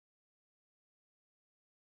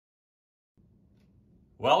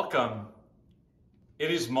Welcome.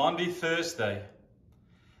 It is Maundy Thursday.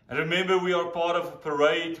 And remember, we are part of a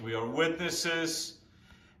parade, we are witnesses.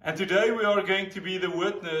 And today we are going to be the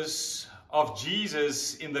witness of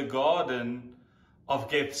Jesus in the Garden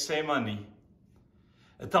of Gethsemane.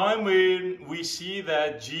 A time when we see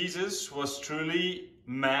that Jesus was truly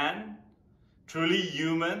man, truly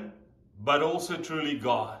human, but also truly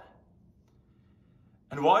God.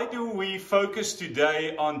 And why do we focus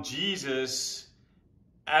today on Jesus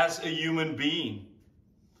as a human being?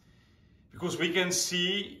 Because we can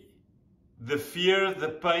see the fear, the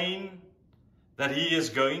pain that he is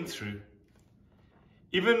going through.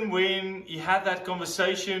 Even when he had that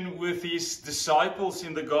conversation with his disciples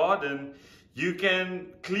in the garden, you can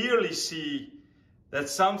clearly see that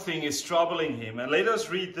something is troubling him. And let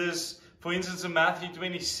us read this, for instance, in Matthew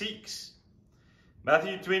 26.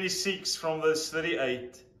 Matthew 26 from verse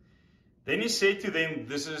 38. Then he said to them,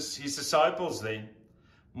 this is his disciples then,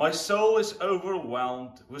 "My soul is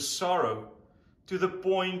overwhelmed with sorrow to the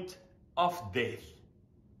point of death."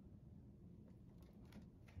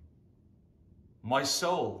 My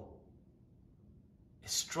soul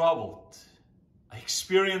is troubled. I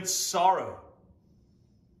experience sorrow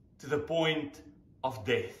to the point of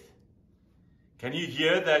death. Can you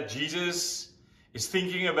hear that Jesus is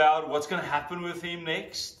thinking about what's going to happen with him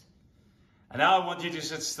next? And now I want you to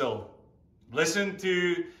sit still. Listen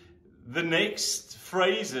to the next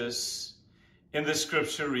phrases in the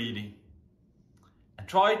scripture reading. And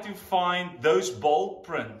try to find those bold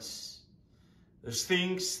prints, those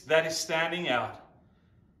things that is standing out.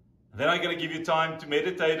 Then I'm going to give you time to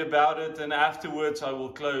meditate about it, and afterwards I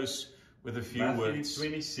will close with a few words. Matthew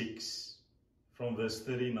 26 from verse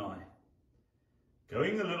 39.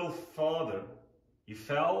 Going a little farther, he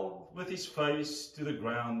fell with his face to the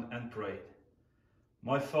ground and prayed,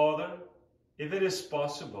 "My Father, if it is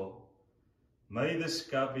possible, may this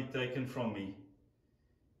cup be taken from me.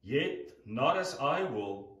 Yet not as I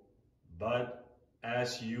will, but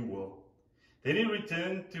as you will." Then he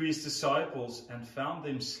returned to his disciples and found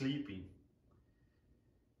them sleeping.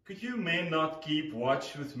 "Could you men not keep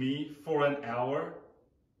watch with me for an hour?"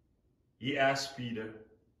 He asked Peter.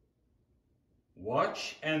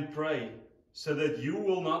 "Watch and pray, so that you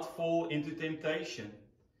will not fall into temptation.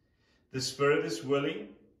 The spirit is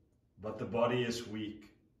willing, but the body is weak."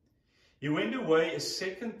 He went away a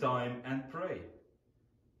second time and prayed,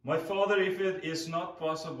 "My Father, if it is not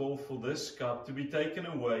possible for this cup to be taken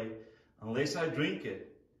away unless I drink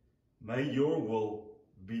it, may your will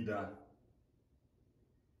be done."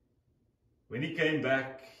 When he came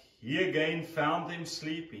back, he again found them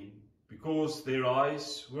sleeping, because their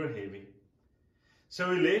eyes were heavy.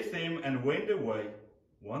 So he left them and went away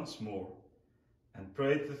once more and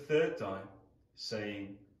prayed the third time,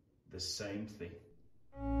 saying the same thing.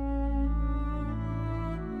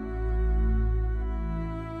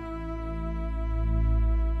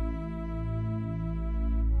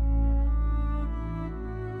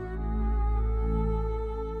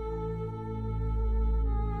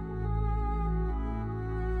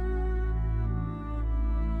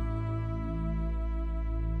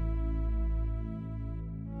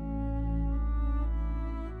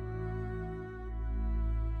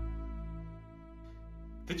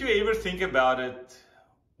 Did you ever think about it?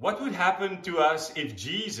 What would happen to us if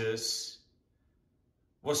Jesus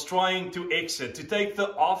was trying to exit, to take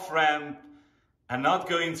the off-ramp and not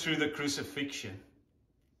going through the crucifixion?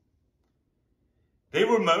 There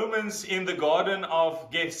were moments in the Garden of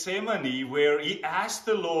Gethsemane where he asked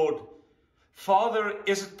the Lord, "Father,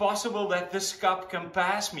 is it possible that this cup can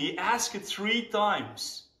pass me?" He asked it 3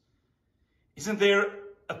 times. Isn't there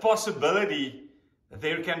a possibility that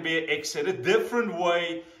there can be an exit, a different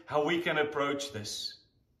way how we can approach this?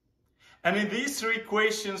 And in these 3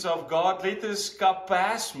 questions of God, let this cup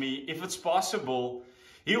pass me, if it's possible,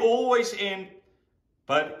 he always ends,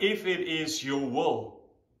 "But if it is your will."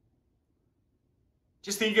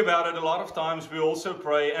 Just think about it. A lot of times we also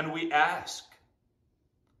pray and we ask.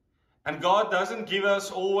 And God doesn't give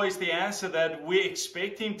us always the answer that we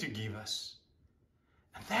expect him to give us.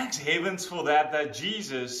 And thanks heavens for that, that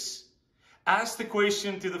Jesus asked the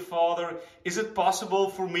question to the Father, "Is it possible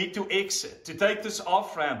for me to exit, to take this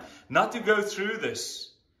off-ramp, not to go through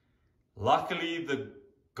this?" Luckily, the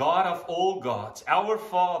God of all gods, our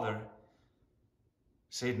Father,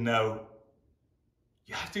 said, "No,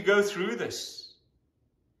 you have to go through this."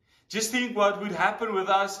 Just think what would happen with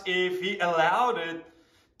us if he allowed it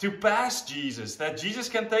to pass Jesus, that Jesus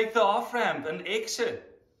can take the off-ramp and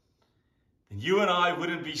exit. Then you and I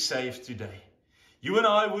wouldn't be saved today. You and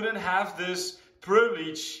I wouldn't have this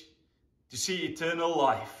privilege to see eternal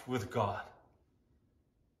life with God.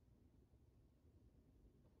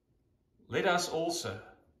 let us also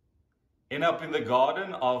end up in the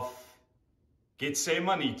Garden of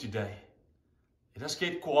Gethsemane today. Let us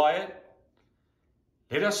get quiet.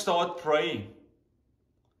 Let us start praying.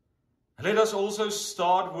 And let us also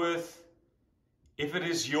start with, if it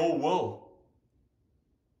is your will.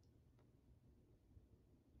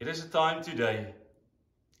 It is a time today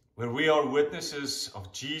where we are witnesses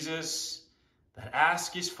of Jesus that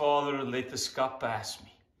ask his Father, let this cup pass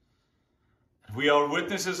me. And we are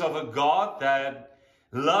witnesses of a God that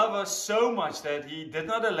loves us so much that he did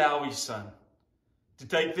not allow his Son to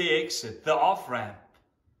take the exit, the off-ramp.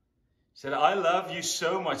 He said, I love you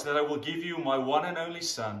so much that I will give you my one and only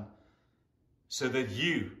Son so that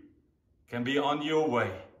you can be on your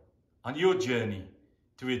way, on your journey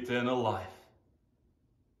to eternal life.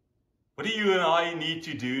 What do you and I need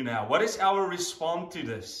to do now? What is our response to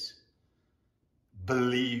this?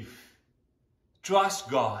 Believe, trust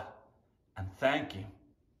God, and thank him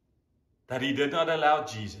that he did not allow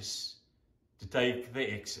Jesus to take the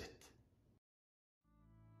exit.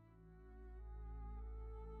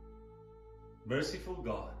 Merciful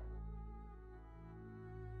God,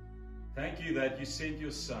 thank you that you sent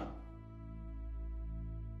your Son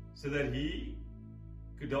so that he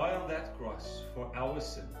could die on that cross for our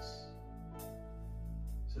sins,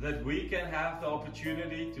 so that we can have the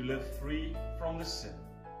opportunity to live free from the sin,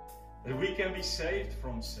 that we can be saved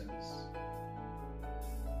from sins.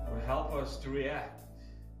 Lord, help us to react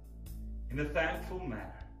in a thankful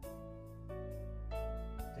manner.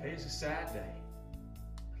 Today is a sad day.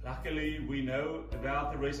 Luckily, we know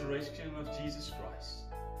about the resurrection of Jesus Christ.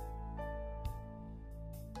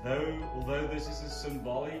 Although this is a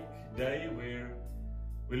symbolic day where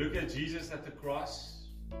we look at Jesus at the cross,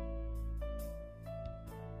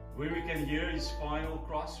 where we can hear his final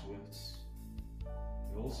cross words,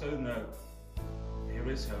 we also know there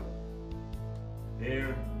is hope.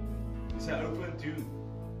 There is an open tomb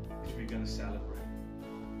which we're going to celebrate.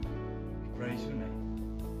 We praise your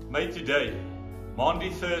name. May today, Maundy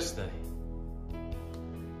Thursday,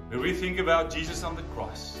 where we think about Jesus on the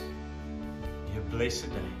cross, be a blessed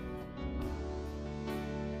day.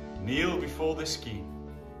 Kneel before this King,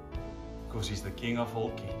 because he's the King of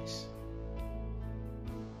all kings.